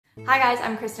Hi guys,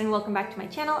 I'm Kristen, welcome back to my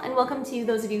channel, and welcome to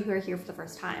those of you who are here for the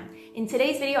first time. In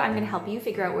today's video, I'm going to help you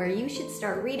figure out where you should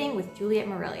start reading with Juliet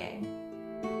Marillier.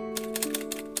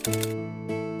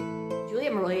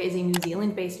 Juliet Marillier is a New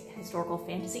Zealand-based historical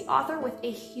fantasy author with a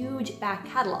huge back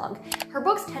catalog. Her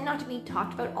books tend not to be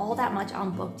talked about all that much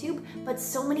on BookTube, but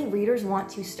so many readers want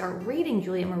to start reading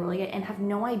Juliet Marillier and have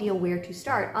no idea where to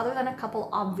start other than a couple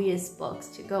obvious books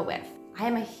to go with. I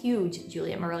am a huge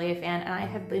Juliet Marillier fan, and I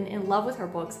have been in love with her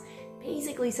books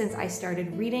basically since I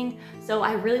started reading, so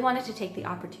I really wanted to take the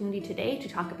opportunity today to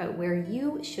talk about where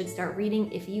you should start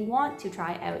reading if you want to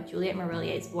try out Juliet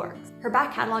Marillier's works. Her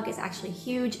back catalog is actually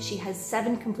huge. She has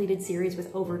 7 completed series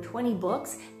with over 20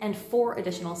 books and 4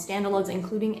 additional standalones,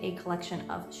 including a collection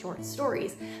of short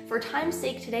stories. For time's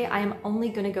sake today, I am only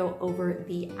going to go over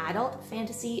the adult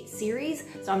fantasy series,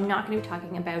 so I'm not going to be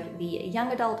talking about the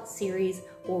young adult series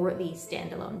or the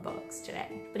standalone books today.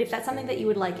 But if that's something that you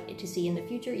would like to see in the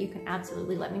future, you can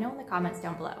absolutely let me know in the comments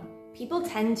down below. People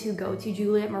tend to go to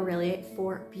Juliet Marillier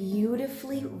for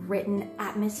beautifully written,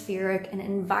 atmospheric, and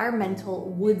environmental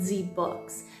woodsy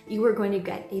books. You are going to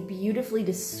get a beautifully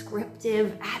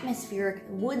descriptive, atmospheric,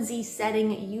 woodsy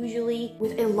setting, usually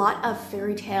with a lot of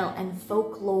fairy tale and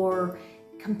folklore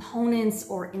components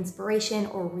or inspiration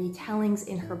or retellings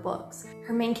in her books.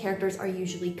 Her main characters are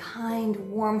usually kind,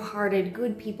 warm-hearted,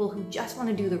 good people who just want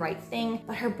to do the right thing,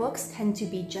 but her books tend to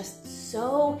be just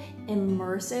so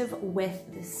immersive with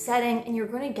the setting, and you're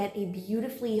going to get a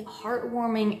beautifully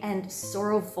heartwarming and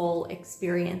sorrowful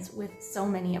experience with so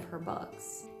many of her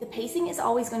books. The pacing is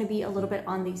always going to be a little bit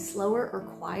on the slower or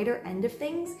quieter end of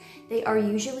things. They are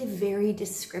usually very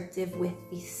descriptive with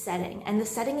the setting, and the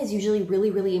setting is usually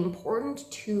really important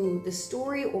to the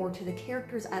story or to the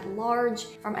characters at large.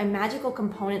 From a magical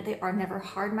component, they are never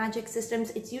hard magic systems.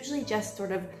 It's usually just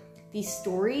sort of the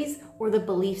stories or the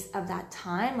beliefs of that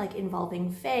time, like involving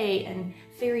fae and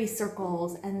fairy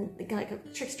circles and like a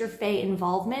trickster fae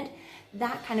involvement.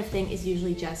 That kind of thing is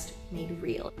usually just made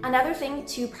real. Another thing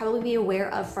to probably be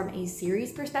aware of from a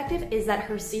series perspective is that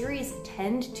her series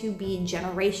tend to be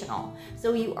generational.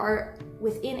 So you are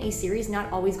within a series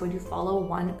not always going to follow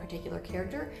one particular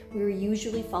character. We're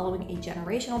usually following a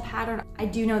generational pattern. I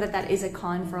do know that that is a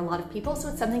con for a lot of people, so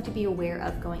it's something to be aware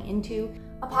of going into.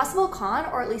 A possible con,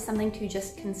 or at least something to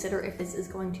just consider if this is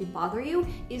going to bother you,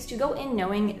 is to go in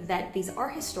knowing that these are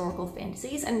historical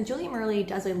fantasies, and Juliet Marillier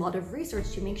does a lot of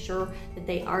research to make sure that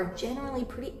they are generally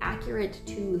pretty accurate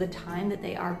to the time that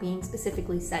they are being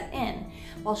specifically set in.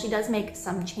 While she does make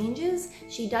some changes,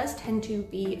 she does tend to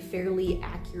be fairly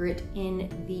accurate in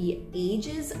the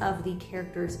ages of the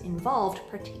characters involved,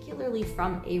 particularly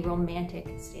from a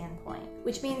romantic standpoint.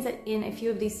 Which means that in a few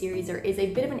of these series, there is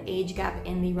a bit of an age gap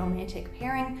in the romantic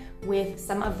pairing, with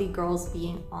some of the girls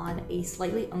being on a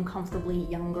slightly uncomfortably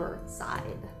younger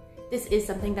side. This is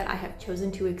something that I have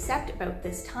chosen to accept about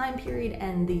this time period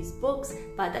and these books,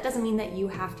 but that doesn't mean that you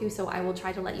have to, so I will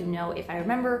try to let you know if I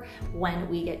remember when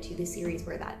we get to the series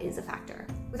where that is a factor.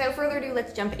 Without further ado,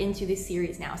 let's jump into this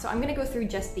series now. So I'm going to go through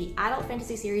just the adult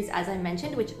fantasy series as I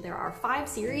mentioned, which there are 5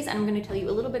 series, and I'm going to tell you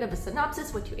a little bit of a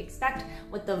synopsis, what to expect,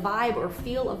 what the vibe or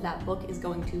feel of that book is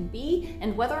going to be,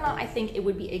 and whether or not I think it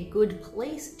would be a good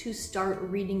place to start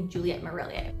reading Juliet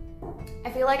Marillier. I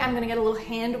feel like I'm gonna get a little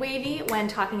hand wavy when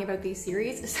talking about these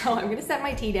series, so I'm gonna set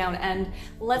my tea down and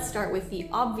let's start with the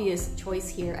obvious choice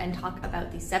here and talk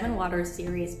about the Seven Waters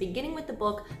series, beginning with the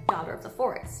book Daughter of the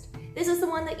Forest. This is the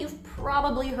one that you've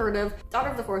probably heard of. Daughter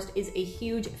of the Forest is a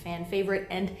huge fan favorite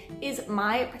and is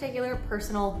my particular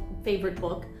personal favorite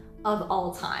book of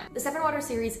all time. The Seven Waters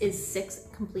series is 6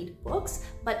 complete books,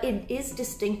 but it is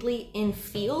distinctly in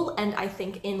feel and I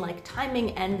think in like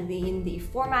timing and in the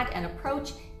format and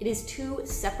approach, it is 2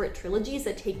 separate trilogies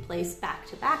that take place back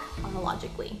to back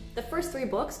chronologically. The first 3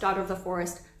 books, Daughter of the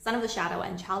Forest, Son of the Shadow,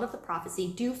 and Child of the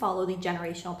Prophecy, do follow the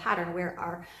generational pattern where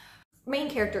our main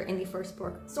character in the first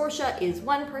book, Sorsha, is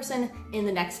one person. In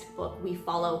the next book, we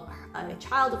follow a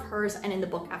child of hers, and in the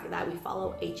book after that, we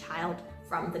follow a child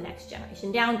from the next generation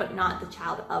down, but not the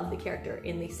child of the character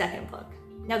in the second book.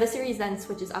 Now the series then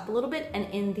switches up a little bit, and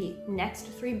in the next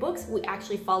 3 books, we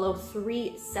actually follow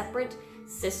 3 separate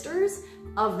sisters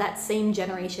of that same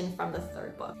generation from the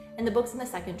 3rd book. And the books in the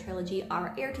second trilogy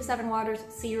are Heir to Seven Waters,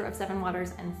 Seer of Seven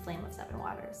Waters, and Flame of Seven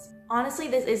Waters. Honestly,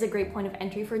 this is a great point of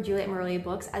entry for Juliet Marillier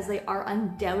books, as they are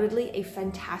undoubtedly a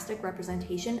fantastic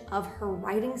representation of her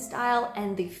writing style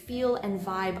and the feel and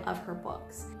vibe of her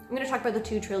books. I'm going to talk about the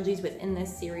two trilogies within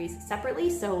this series separately.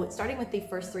 So starting with the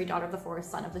first three, Daughter of the Forest,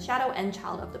 Son of the Shadow, and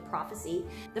Child of the Prophecy.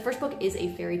 The first book is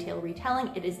a fairy tale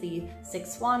retelling. It is the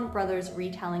Six Swan Brothers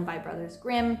retelling by Brothers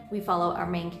Grimm. We follow our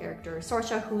main character,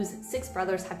 Sorsha, whose 6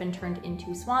 brothers have been turned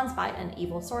into swans by an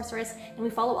evil sorceress, and we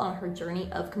follow on her journey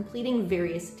of completing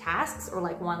various tasks, or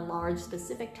like one large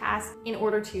specific task, in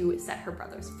order to set her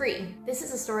brothers free. This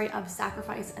is a story of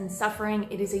sacrifice and suffering.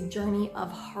 It is a journey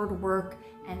of hard work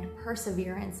and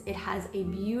perseverance. It has a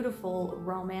beautiful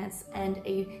romance and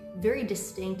a very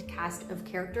distinct cast of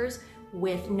characters,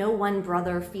 with no one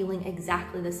brother feeling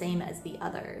exactly the same as the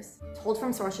others. Told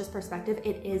from Sorsha's perspective,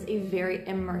 it is a very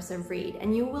immersive read,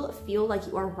 and you will feel like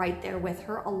you are right there with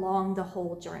her along the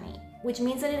whole journey, which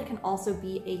means that it can also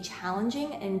be a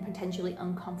challenging and potentially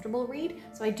uncomfortable read,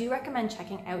 so I do recommend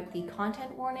checking out the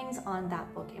content warnings on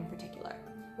that book in particular.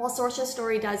 While Sorsha's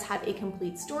story does have a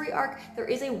complete story arc, there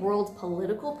is a world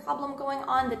political problem going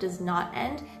on that does not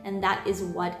end, and that is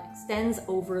what extends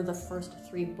over the first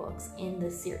 3 books in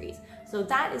this series. So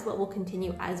that is what will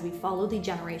continue as we follow the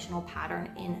generational pattern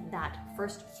in that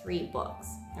first 3 books,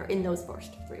 or in those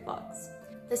first 3 books.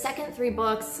 The second 3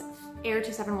 books, Heir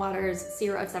to Seven Waters,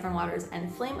 Seer of Seven Waters, and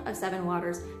Flame of Seven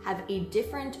Waters, have a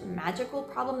different magical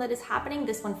problem that is happening.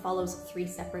 This one follows 3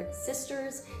 separate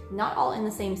sisters, not all in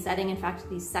the same setting. In fact,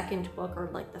 the second book, or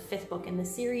like the 5th book in the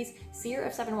series, Seer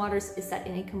of Seven Waters, is set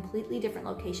in a completely different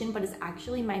location, but is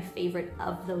actually my favorite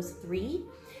of those 3.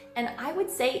 And I would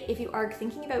say if you are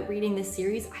thinking about reading this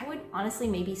series, I would honestly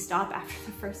maybe stop after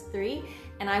the first 3,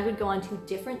 and I would go on to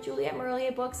different Juliet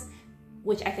Marillier books,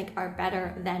 which I think are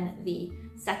better than the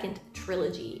second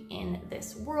trilogy in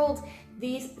this world.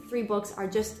 These 3 books are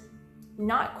just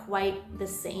not quite the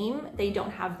same. They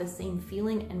don't have the same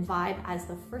feeling and vibe as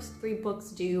the first 3 books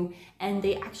do, and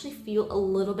they actually feel a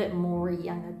little bit more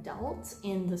young adult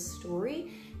in the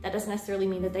story. That doesn't necessarily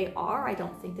mean that they are. I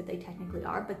don't think that they technically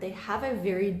are, but they have a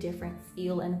very different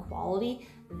feel and quality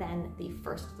than the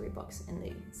first 3 books in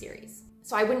the series.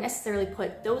 So I wouldn't necessarily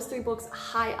put those 3 books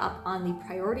high up on the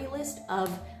priority list of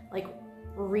like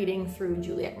reading through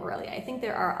Juliet Marillier. I think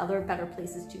there are other better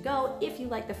places to go if you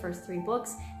like the first 3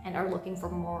 books and are looking for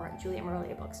more Juliet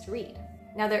Marillier books to read.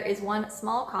 Now there is one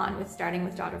small con with starting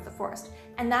with Daughter of the Forest,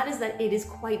 and that is that it is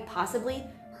quite possibly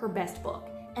her best book,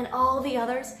 and all the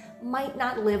others might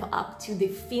not live up to the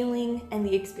feeling and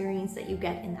the experience that you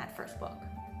get in that first book.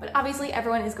 But obviously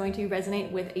everyone is going to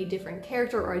resonate with a different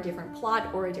character or a different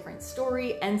plot or a different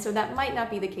story, and so that might not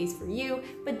be the case for you,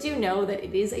 but do know that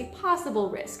it is a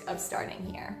possible risk of starting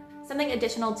here. Something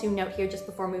additional to note here just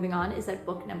before moving on is that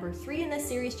book number 3 in this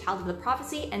series, Child of the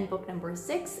Prophecy, and book number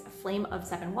 6, Flame of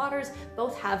Seven Waters,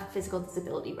 both have physical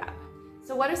disability rep.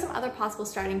 So what are some other possible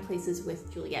starting places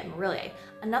with Juliet Marillier?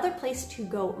 Another place to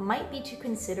go might be to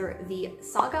consider the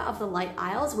Saga of the Light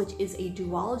Isles, which is a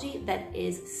duology that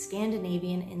is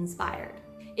Scandinavian inspired.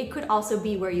 It could also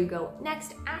be where you go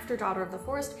next after Daughter of the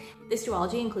Forest. This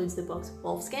duology includes the books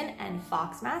Wolfskin and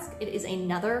Foxmask. It is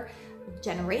another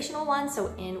generational one. So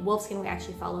in Wolfskin, we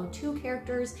actually follow 2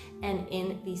 characters, and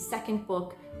in the second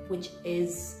book, which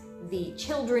is the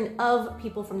children of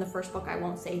people from the first book, I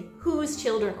won't say whose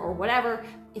children or whatever.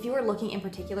 If you are looking in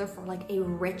particular for like a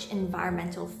rich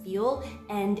environmental feel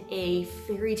and a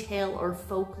fairy tale or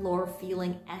folklore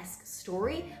feeling-esque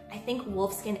story, I think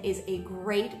Wolfskin is a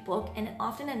great book and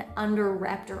often an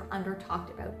under-repped or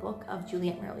under-talked about book of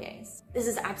Juliet Marillier's. This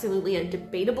is absolutely a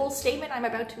debatable statement I'm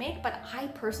about to make, but I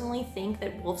personally think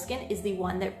that Wolfskin is the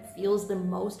one that feels the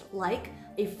most like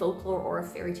a folklore or a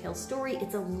fairy tale story.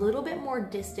 It's a little bit more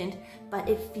distant, but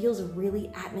it feels really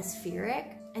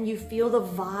atmospheric, and you feel the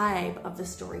vibe of the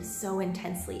story so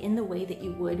intensely in the way that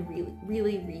you would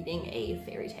really reading a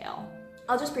fairy tale.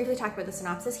 I'll just briefly talk about the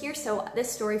synopsis here. So this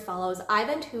story follows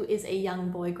Ivan, who is a young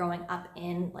boy growing up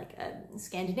in like a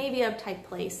Scandinavia type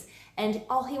place, and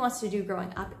all he wants to do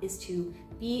growing up is to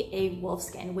be a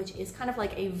wolfskin, which is kind of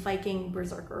like a Viking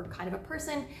berserker kind of a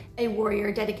person, a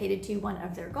warrior dedicated to one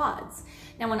of their gods.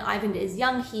 Now when Ivan is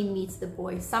young, he meets the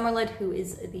boy Summerled, who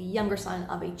is the younger son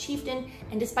of a chieftain,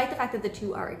 and despite the fact that the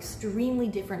two are extremely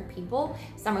different people,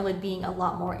 Summerled being a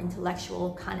lot more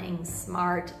intellectual, cunning,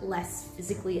 smart, less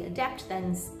physically adept than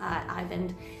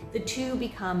Ivan, the two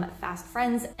become fast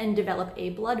friends and develop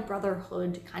a blood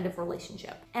brotherhood kind of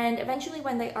relationship. And eventually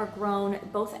when they are grown,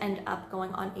 both end up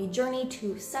going on a journey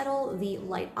to settle the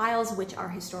Light Isles, which are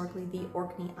historically the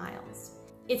Orkney Isles.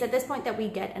 It's at this point that we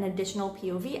get an additional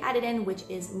POV added in, which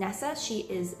is Nessa. She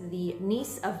is the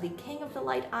niece of the King of the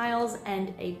Light Isles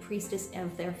and a priestess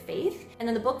of their faith. And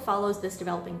then the book follows this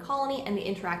developing colony and the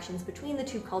interactions between the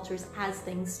two cultures as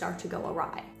things start to go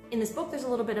awry. In this book, there's a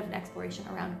little bit of an exploration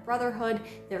around brotherhood.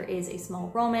 There is a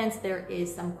small romance. There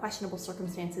is some questionable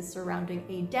circumstances surrounding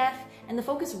a death. And the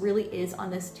focus really is on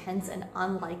this tense and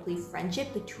unlikely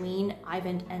friendship between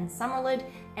Eyvind and Somerled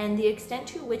and the extent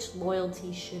to which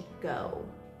loyalty should go.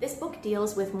 This book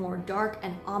deals with more dark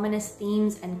and ominous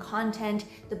themes and content.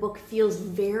 The book feels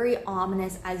very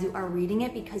ominous as you are reading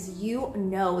it because you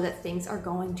know that things are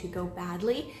going to go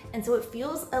badly. And so it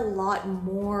feels a lot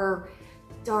more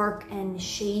dark and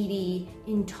shady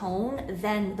in tone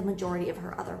than the majority of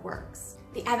her other works.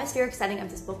 The atmospheric setting of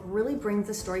this book really brings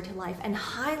the story to life and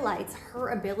highlights her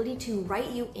ability to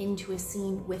write you into a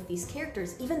scene with these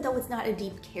characters. Even though it's not a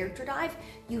deep character dive,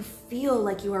 you feel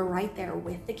like you are right there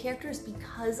with the characters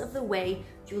because of the way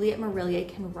Juliet Marillier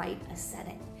can write a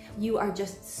setting. You are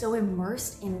just so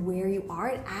immersed in where you are.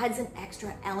 It adds an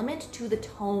extra element to the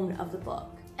tone of the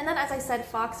book. And then, as I said,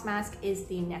 Fox Mask is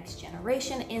the next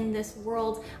generation in this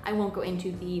world. I won't go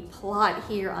into the plot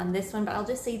here on this one, but I'll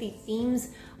just say the themes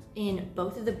in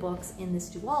both of the books in this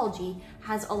duology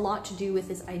has a lot to do with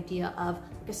this idea of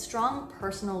like a strong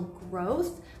personal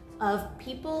growth of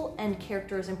people and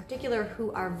characters in particular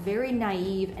who are very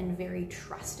naive and very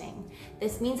trusting.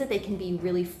 This means that they can be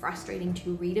really frustrating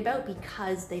to read about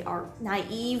because they are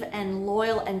naive and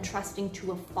loyal and trusting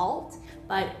to a fault,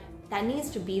 but that needs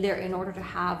to be there in order to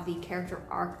have the character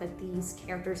arc that these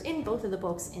characters in both of the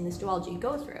books in this duology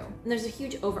go through. And there's a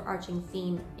huge overarching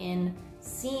theme in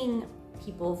seeing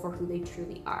people for who they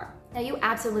truly are. Now, you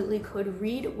absolutely could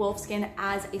read Wolfskin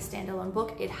as a standalone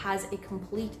book. It has a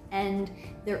complete end.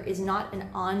 There is not an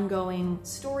ongoing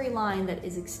storyline that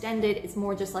is extended. It's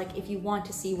more just like if you want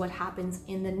to see what happens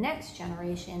in the next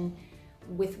generation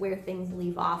with where things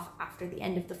leave off after the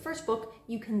end of the first book,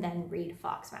 you can then read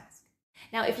Fox Mask.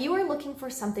 Now, if you are looking for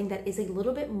something that is a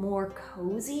little bit more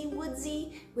cozy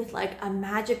woodsy with like a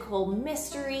magical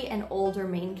mystery and older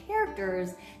main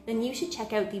characters, then you should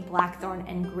check out the Blackthorn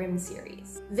and Grimm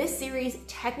series. This series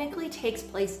technically takes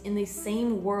place in the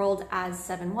same world as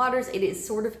Seven Waters. It is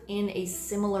sort of in a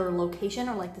similar location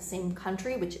or like the same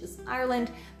country, which is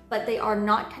Ireland, but they are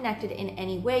not connected in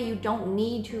any way. You don't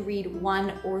need to read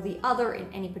one or the other in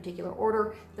any particular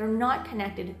order. They're not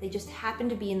connected, they just happen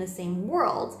to be in the same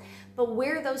world. But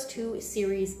where those two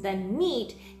series then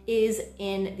meet is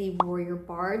in the Warrior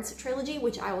Bards trilogy,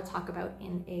 which I will talk about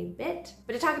in a bit.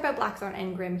 But to talk about Blackthorn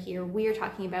and Grimm here, we are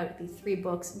talking about the three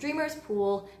books, Dreamer's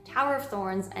Pool, Tower of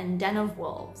Thorns, and Den of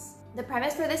Wolves. The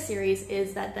premise for this series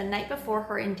is that the night before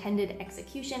her intended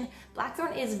execution,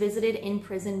 Blackthorn is visited in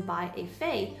prison by a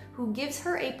fae who gives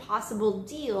her a possible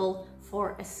deal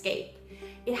for escape.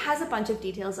 It has a bunch of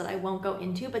details that I won't go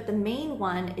into, but the main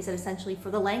one is that essentially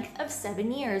for the length of 7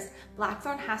 years,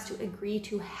 Blackthorn has to agree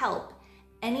to help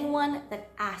anyone that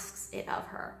asks it of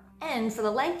her. And for the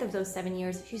length of those 7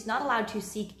 years, she's not allowed to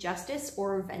seek justice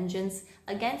or vengeance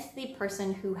against the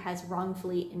person who has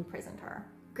wrongfully imprisoned her.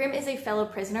 Grimm is a fellow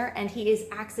prisoner and he is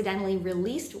accidentally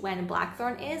released when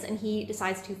Blackthorn is, and he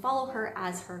decides to follow her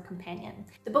as her companion.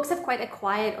 The books have quite a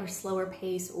quiet or slower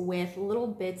pace with little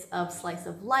bits of slice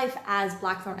of life as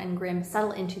Blackthorn and Grimm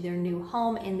settle into their new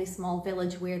home in the small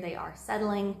village where they are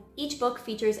settling. Each book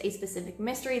features a specific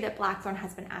mystery that Blackthorn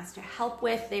has been asked to help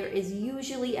with. There is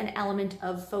usually an element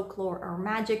of folklore or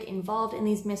magic involved in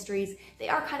these mysteries. They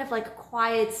are kind of like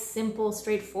quiet, simple,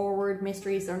 straightforward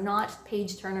mysteries. They're not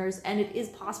page turners, and it is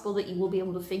possible that you will be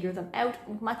able to figure them out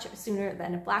much sooner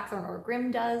than Blackthorn or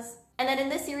Grimm does. And then in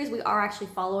this series, we are actually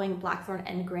following Blackthorn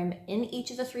and Grimm in each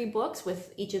of the 3 books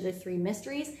with each of the 3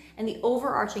 mysteries. And the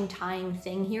overarching tying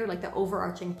thing here, like the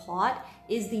overarching plot,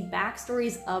 is the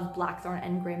backstories of Blackthorn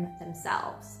and Grimm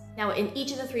themselves. Now, in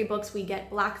each of the 3 books, we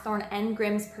get Blackthorn and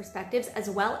Grimm's perspectives,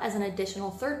 as well as an additional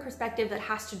 3rd perspective that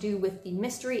has to do with the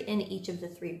mystery in each of the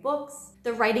 3 books.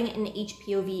 The writing in each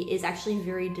POV is actually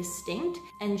very distinct,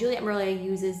 and Juliet Marillier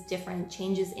uses different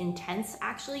changes in tense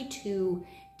actually to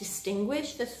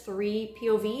distinguish the 3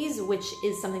 POVs, which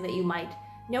is something that you might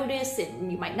notice,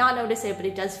 you might not notice it, but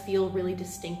it does feel really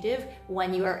distinctive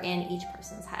when you are in each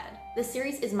person's head. The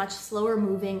series is much slower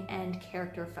moving and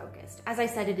character focused. As I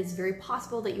said, it is very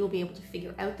possible that you will be able to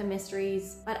figure out the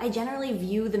mysteries, but I generally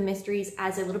view the mysteries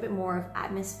as a little bit more of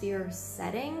atmosphere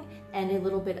setting and a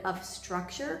little bit of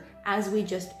structure as we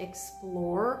just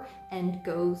explore and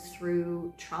go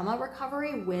through trauma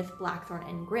recovery with Blackthorn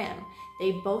and Grimm.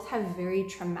 They both have very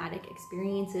traumatic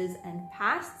experiences and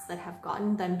pasts that have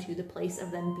gotten them to the place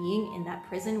of them being in that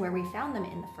prison where we found them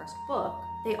in the first book.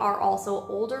 They are also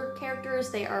older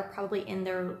characters. They are probably in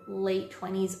their late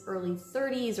 20s, early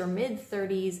 30s or mid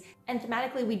 30s, And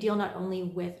thematically, we deal not only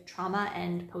with trauma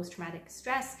and post-traumatic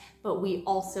stress, but we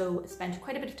also spend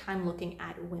quite a bit of time looking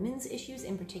at women's issues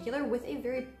in particular with a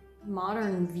very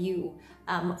modern view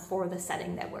for the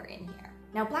setting that we're in here.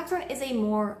 Now, Blackthorn is a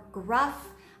more gruff,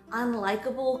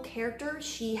 unlikable character.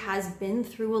 She has been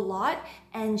through a lot,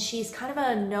 and she's kind of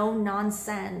a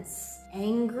no-nonsense,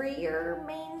 angrier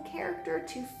main character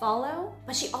to follow.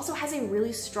 But she also has a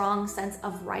really strong sense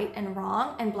of right and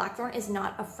wrong, and Blackthorn is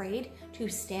not afraid to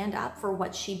stand up for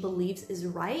what she believes is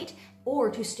right,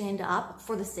 or to stand up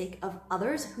for the sake of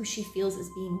others who she feels is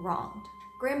being wronged.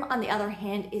 Grimm, on the other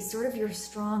hand, is sort of your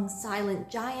strong, silent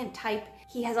giant type.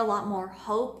 He has a lot more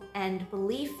hope and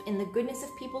belief in the goodness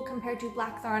of people compared to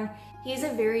Blackthorn. He is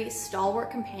a very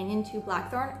stalwart companion to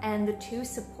Blackthorn, and the two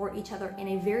support each other in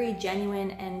a very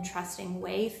genuine and trusting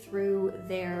way through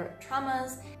their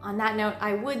traumas. On that note,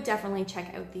 I would definitely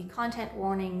check out the content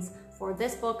warnings for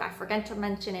this book. I forgot to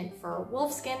mention it for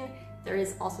Wolfskin. There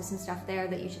is also some stuff there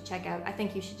that you should check out. I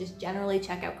think you should just generally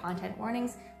check out content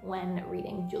warnings when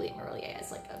reading Juliet Marillier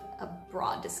as like a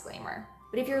broad disclaimer.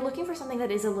 But if you're looking for something that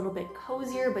is a little bit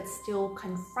cozier but still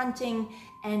confronting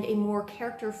and a more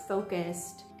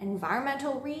character-focused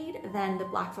environmental read, then the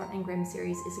Blackthorn and Grimm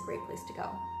series is a great place to go.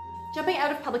 Jumping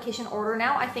out of publication order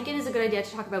now, I think it is a good idea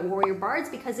to talk about Warrior Bards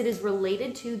because it is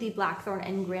related to the Blackthorn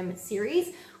and Grimm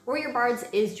series. Warrior Bards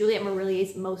is Juliet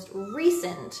Marillier's most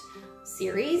recent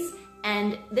series,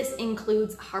 and this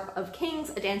includes Harp of Kings,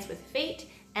 A Dance with Fate,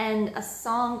 and A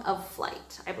Song of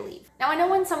Flight, I believe. Now, I know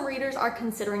when some readers are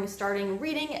considering starting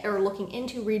reading or looking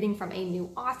into reading from a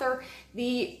new author,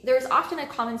 there's often a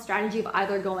common strategy of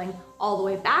either going all the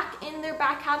way back in their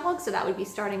back catalog, so that would be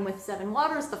starting with Seven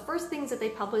Waters, the first things that they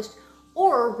published,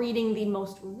 or reading the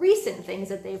most recent things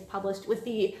that they've published with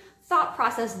the thought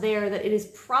process there that it is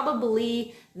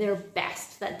probably their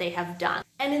best that they have done.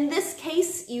 And in this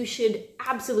case, you should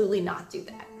absolutely not do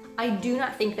that. I do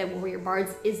not think that Warrior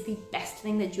Bards is the best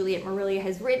thing that Juliet Marillier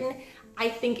has written. I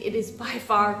think it is by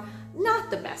far not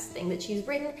the best thing that she's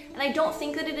written, and I don't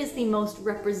think that it is the most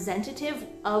representative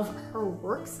of her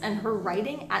works and her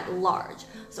writing at large.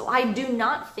 So I do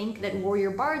not think that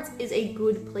Warrior Bards is a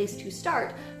good place to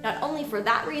start, not only for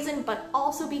that reason, but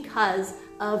also because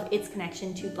of its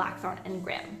connection to Blackthorn and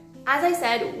Grimm. As I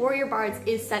said, Warrior Bards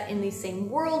is set in the same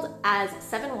world as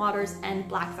Seven Waters and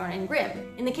Blackthorn and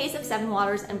Grimm. In the case of Seven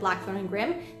Waters and Blackthorn and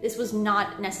Grimm, this was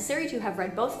not necessary to have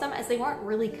read both of them as they weren't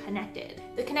really connected.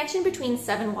 The connection between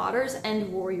Seven Waters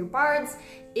and Warrior Bards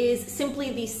is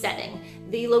simply the setting.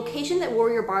 The location that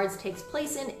Warrior Bards takes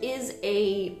place in is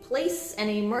a place and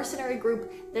a mercenary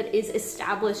group that is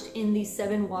established in the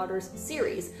Seven Waters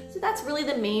series. So that's really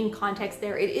the main context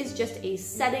there. It is just a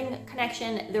setting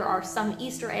connection. There are some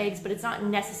Easter eggs, but it's not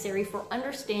necessary for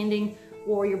understanding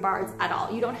Warrior Bards at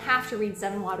all. You don't have to read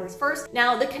Seven Waters first.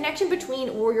 Now, the connection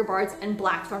between Warrior Bards and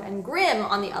Blackthorn and Grimm,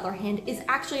 on the other hand, is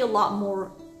actually a lot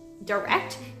more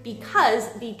direct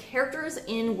because the characters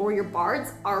in Warrior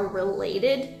Bards are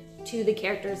related to the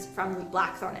characters from the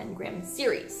Blackthorn and Grimm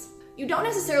series. You don't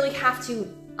necessarily have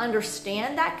to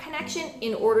understand that connection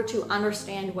in order to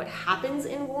understand what happens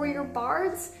in Warrior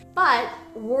Bards, but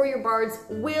Warrior Bards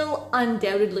will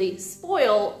undoubtedly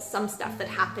spoil some stuff that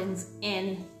happens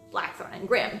in Blackthorn and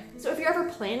Grimm. So if you're ever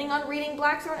planning on reading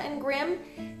Blackthorn and Grimm,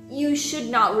 you should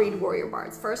not read Warrior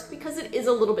Bards first because it is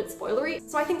a little bit spoilery.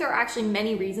 So I think there are actually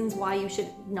many reasons why you should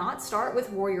not start with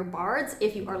Warrior Bards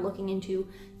if you are looking into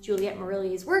Juliet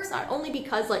Marillier's works, not only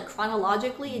because like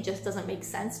chronologically it just doesn't make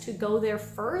sense to go there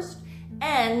first,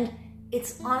 and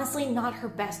it's honestly not her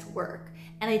best work,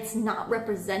 and it's not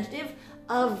representative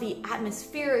of the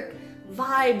atmospheric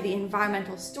vibe, the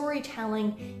environmental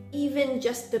storytelling, even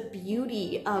just the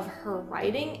beauty of her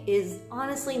writing is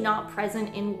honestly not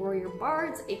present in Warrior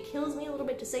Bards. It kills me a little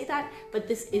bit to say that, but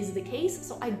this is the case,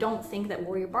 so I don't think that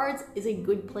Warrior Bards is a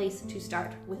good place to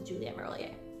start with Juliet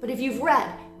Marillier. But if you've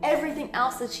read everything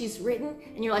else that she's written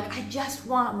and you're like, I just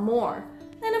want more,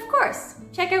 then of course,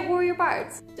 check out Warrior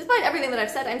Bards. Despite everything that I've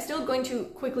said, I'm still going to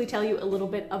quickly tell you a little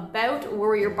bit about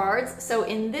Warrior Bards. So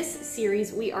in this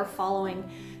series, we are following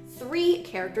 3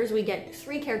 characters. We get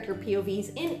 3 character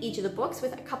POVs in each of the books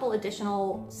with a couple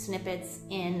additional snippets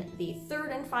in the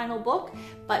 3rd and final book,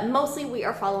 but mostly we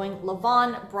are following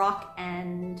Lavon, Brock,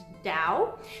 and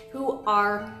Dow, who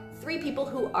are 3 people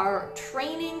who are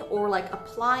training or like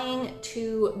applying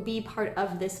to be part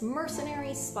of this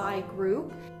mercenary spy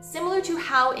group. Similar to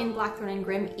how in Blackthorn and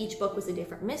Grimm each book was a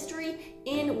different mystery,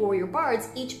 in Warrior Bards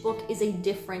each book is a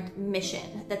different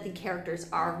mission that the characters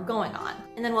are going on.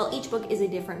 And then while each book is a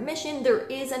different mission, there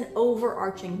is an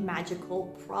overarching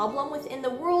magical problem within the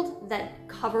world that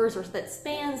covers or that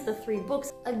spans the 3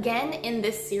 books. Again, in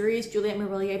this series, Juliet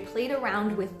Marillier played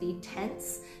around with the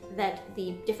tense that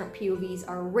the different POVs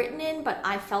are written in, but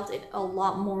I felt it a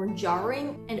lot more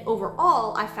jarring. And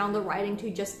overall, I found the writing to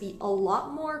just be a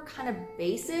lot more kind of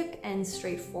basic and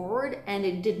straightforward, and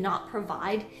it did not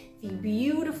provide the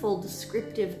beautiful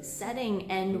descriptive setting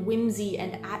and whimsy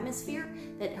and atmosphere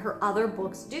that her other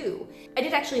books do. I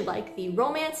did actually like the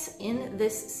romance in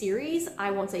this series.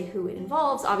 I won't say who it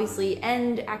involves, obviously,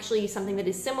 and actually something that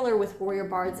is similar with Warrior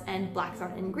Bards and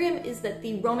Blackthorn and Grimm is that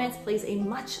the romance plays a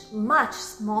much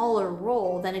smaller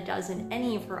role than it does in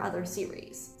any of her other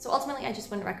series. So ultimately, I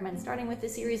just wouldn't recommend starting with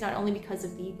this series, not only because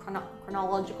of the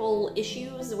chronological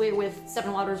issues with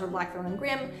Seven Waters or Blackthorn and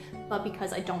Grimm, but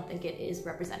because I don't think it is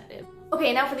representative.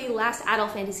 Okay, now for the last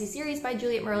adult fantasy series by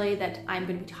Juliet Marillier that I'm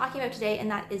going to be talking about today, and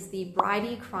that is the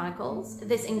Bridie Chronicles.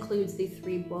 This includes the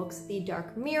 3 books, The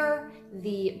Dark Mirror,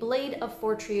 The Blade of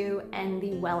Fortune, and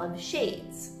The Well of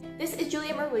Shades. This is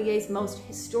Juliet Marillier's most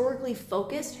historically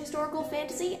focused historical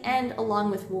fantasy, and along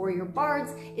with Warrior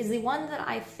Bards, is the one that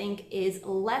I think is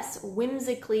less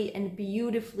whimsically and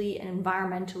beautifully and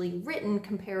environmentally written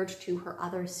compared to her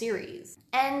other series.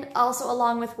 And also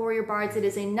along with Warrior Bards, it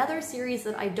is another series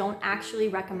that I don't actually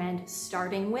recommend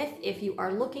starting with if you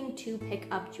are looking to pick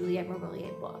up Juliet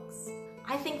Marillier books.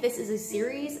 I think this is a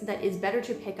series that is better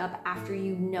to pick up after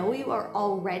you know you are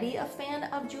already a fan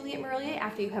of Juliet Marillier,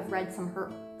 after you have read some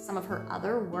of her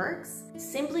other works,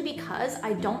 simply because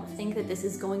I don't think that this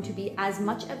is going to be as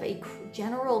much of a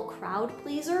general crowd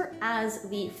pleaser as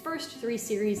the first 3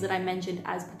 series that I mentioned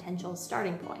as potential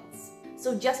starting points.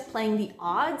 So just playing the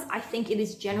odds, I think it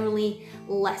is generally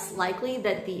less likely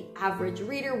that the average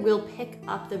reader will pick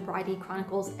up the Bridie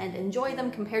Chronicles and enjoy them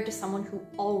compared to someone who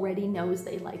already knows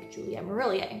they like Juliet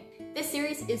Marillier. This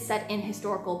series is set in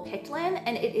historical Pictland,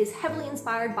 and it is heavily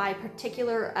inspired by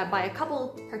a couple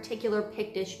particular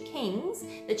Pictish kings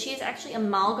that she has actually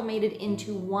amalgamated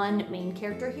into one main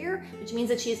character here, which means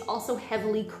that she has also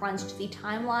heavily crunched the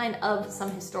timeline of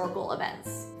some historical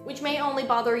events, which may only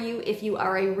bother you if you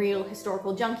are a real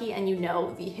historical junkie and you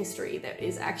know the history that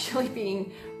is actually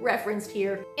being referenced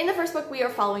here. In the first book, we are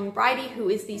following Bridie, who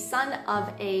is the son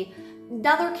of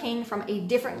another king from a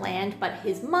different land, but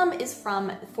his mum is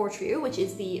from Fortune, which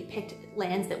is the Pict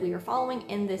lands that we are following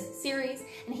in this series,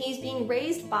 and he's being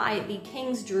raised by the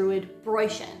king's druid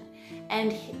Broishan.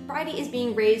 And Bridie is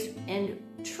being raised and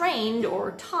trained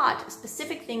or taught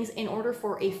specific things in order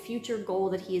for a future goal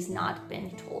that he has not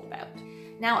been told about.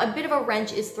 Now, a bit of a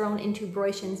wrench is thrown into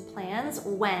Broishan's plans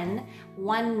when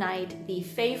one night the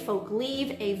Fae folk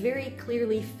leave a very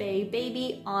clearly Fae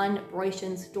baby on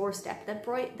Broishan's doorstep that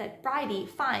Bridie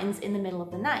finds in the middle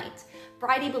of the night.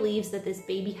 Bridie believes that this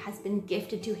baby has been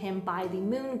gifted to him by the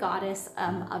moon goddess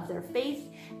of their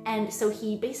faith, and so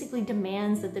he basically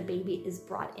demands that the baby is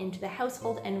brought into the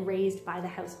household and raised by the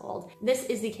household. This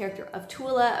is the character of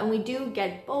Tula, and we do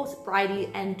get both Bridie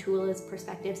and Tula's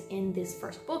perspectives in this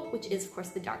first book, which is of course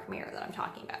the Dark Mirror that I'm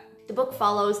talking about. The book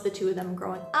follows the 2 of them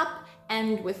growing up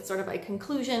and with sort of a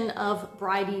conclusion of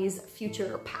Bridie's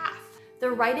future path.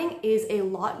 The writing is a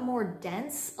lot more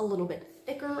dense, a little bit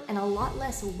thicker, and a lot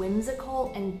less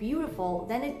whimsical and beautiful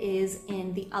than it is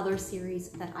in the other series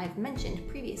that I've mentioned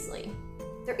previously.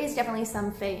 There is definitely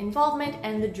some Fae involvement,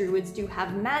 and the druids do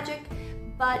have magic,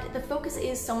 but the focus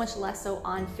is so much less so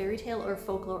on fairy tale or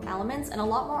folklore elements and a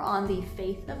lot more on the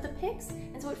faith of the Picts,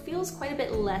 and so it feels quite a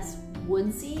bit less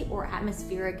woodsy or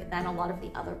atmospheric than a lot of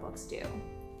the other books do.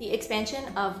 The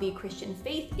expansion of the Christian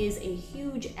faith is a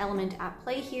huge element at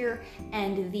play here,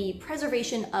 and the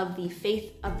preservation of the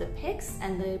faith of the Picts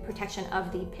and the protection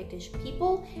of the Pictish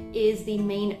people is the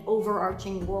main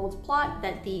overarching world plot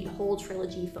that the whole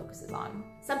trilogy focuses on.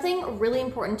 Something really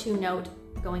important to note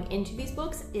going into these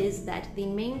books is that the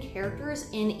main characters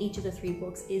in each of the 3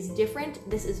 books is different.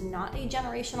 This is not a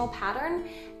generational pattern.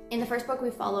 In the first book, we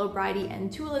follow Bridie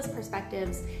and Tula's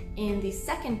perspectives. In the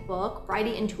second book,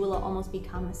 Bridie and Tula almost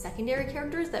become secondary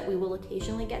characters that we will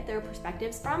occasionally get their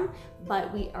perspectives from,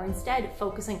 but we are instead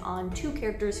focusing on 2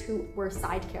 characters who were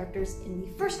side characters in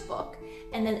the first book.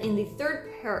 And then in the third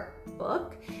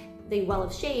book, The Well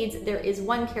of Shades, there is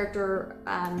one character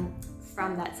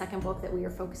from that second book that we are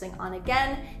focusing on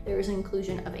again. There is an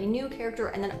inclusion of a new character,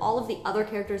 and then all of the other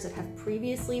characters that have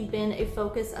previously been a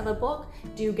focus of a book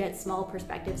do get small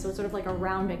perspective, so it's sort of like a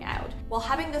rounding out. While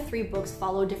having the 3 books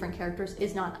follow different characters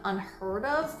is not unheard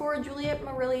of for a Juliet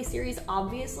Marillier series,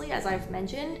 obviously, as I've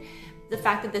mentioned, the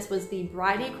fact that this was the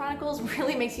Bridie Chronicles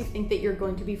really makes you think that you're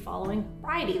going to be following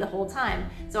Bridie the whole time.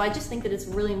 So I just think that it's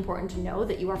really important to know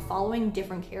that you are following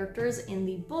different characters in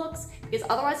the books, because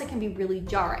otherwise it can be really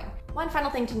jarring. One final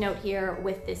thing to note here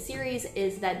with this series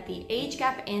is that the age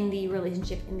gap in the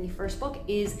relationship in the first book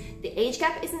is, the age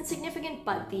gap isn't significant,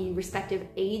 but the respective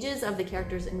ages of the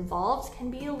characters involved can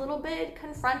be a little bit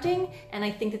confronting, and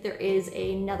I think that there is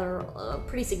another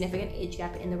pretty significant age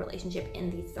gap in the relationship in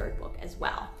the third book as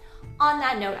well. On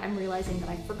that note, I'm realizing that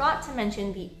I forgot to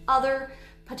mention the other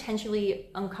potentially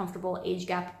uncomfortable age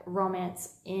gap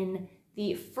romance in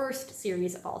the first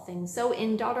series of all things. So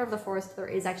in Daughter of the Forest, there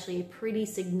is actually a pretty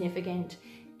significant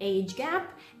age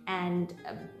gap, and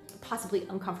possibly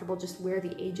uncomfortable just where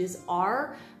the ages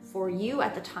are for you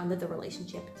at the time that the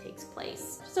relationship takes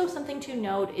place. So something to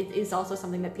note, it is also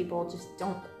something that people just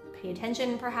don't pay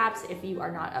attention. Perhaps if you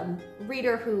are not a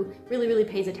reader who really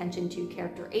pays attention to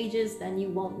character ages, then you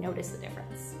won't notice the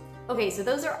difference. Okay, so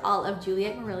those are all of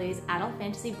Juliet Marillier's adult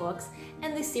fantasy books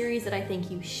and the series that I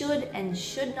think you should and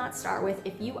should not start with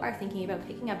if you are thinking about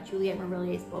picking up Juliet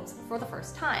Marillier's books for the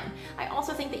first time. I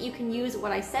also think that you can use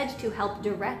what I said to help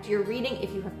direct your reading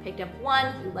if you have picked up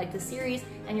one, you like the series,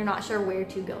 and you're not sure where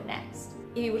to go next.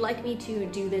 If you would like me to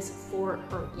do this for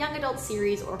her young adult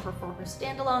series or for her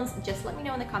standalones, just let me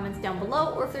know in the comments down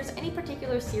below, or if there's any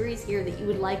particular series here that you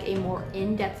would like a more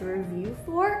in-depth review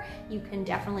for, you can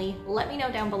definitely let me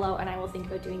know down below and I will think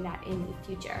about doing that in the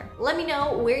future. Let me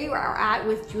know where you are at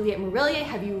with Juliet Marillier.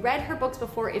 Have you read her books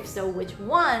before? If so, which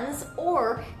ones?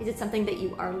 Or is it something that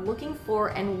you are looking for,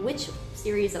 and which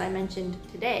series that I mentioned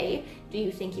today do you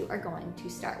think you are going to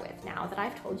start with now that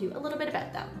I've told you a little bit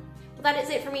about them? Well, that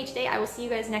is it for me today. I will see you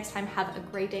guys next time. Have a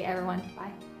great day, everyone.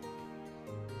 Bye.